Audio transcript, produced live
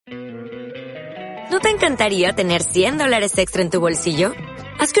¿No te encantaría tener $100 extra en tu bolsillo?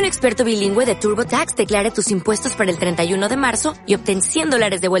 Haz que un experto bilingüe de TurboTax declare tus impuestos para el 31 de marzo y obtén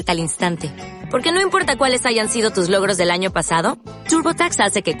 $100 de vuelta al instante. Porque no importa cuáles hayan sido tus logros del año pasado, TurboTax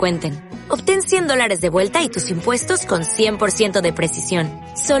hace que cuenten. Obtén $100 de vuelta y tus impuestos con 100% de precisión.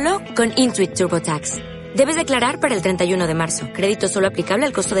 Solo con Intuit TurboTax. Debes declarar para el 31 de marzo. Crédito solo aplicable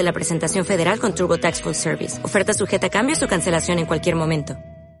al costo de la presentación federal con TurboTax Full Service. Oferta sujeta a cambios o cancelación en cualquier momento.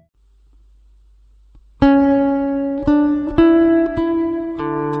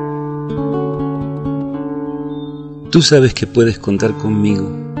 Tú sabes que puedes contar conmigo,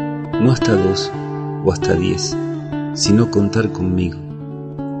 no hasta 2 o hasta 10, sino contar conmigo.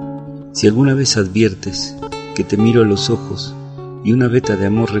 Si alguna vez adviertes que te miro a los ojos y una veta de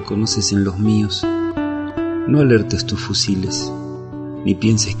amor reconoces en los míos, no alertes tus fusiles, ni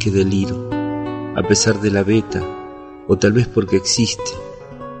pienses que deliro, a pesar de la veta, o tal vez porque existe,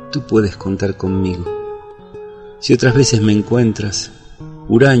 tú puedes contar conmigo. Si otras veces me encuentras,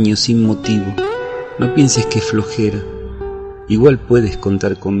 huraño sin motivo, no pienses que es flojera, igual puedes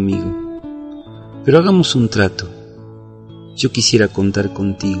contar conmigo. Pero hagamos un trato, yo quisiera contar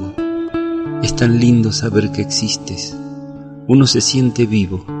contigo. Es tan lindo saber que existes, uno se siente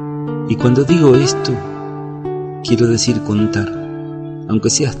vivo, y cuando digo esto, quiero decir contar, aunque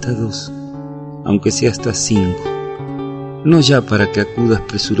sea hasta 2, aunque sea hasta 5, no ya para que acudas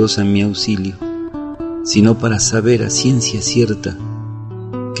presurosa en mi auxilio, sino para saber a ciencia cierta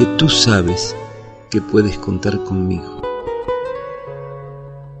que tú sabes que puedes contar conmigo.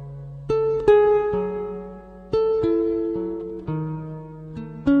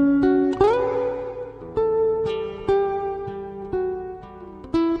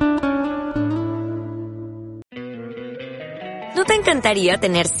 ¿No te encantaría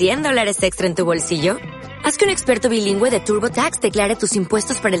tener $100 extra en tu bolsillo? Haz que un experto bilingüe de TurboTax declare tus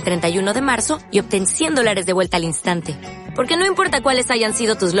impuestos para el 31 de marzo y obtén $100 de vuelta al instante. Porque no importa cuáles hayan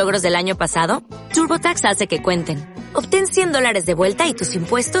sido tus logros del año pasado, TurboTax hace que cuenten. Obtén $100 de vuelta y tus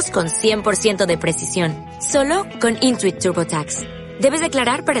impuestos con 100% de precisión. Solo con Intuit TurboTax. Debes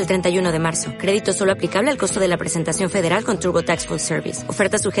declarar para el 31 de marzo. Crédito solo aplicable al costo de la presentación federal con TurboTax Full Service.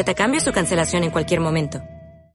 Oferta sujeta a cambios o cancelación en cualquier momento.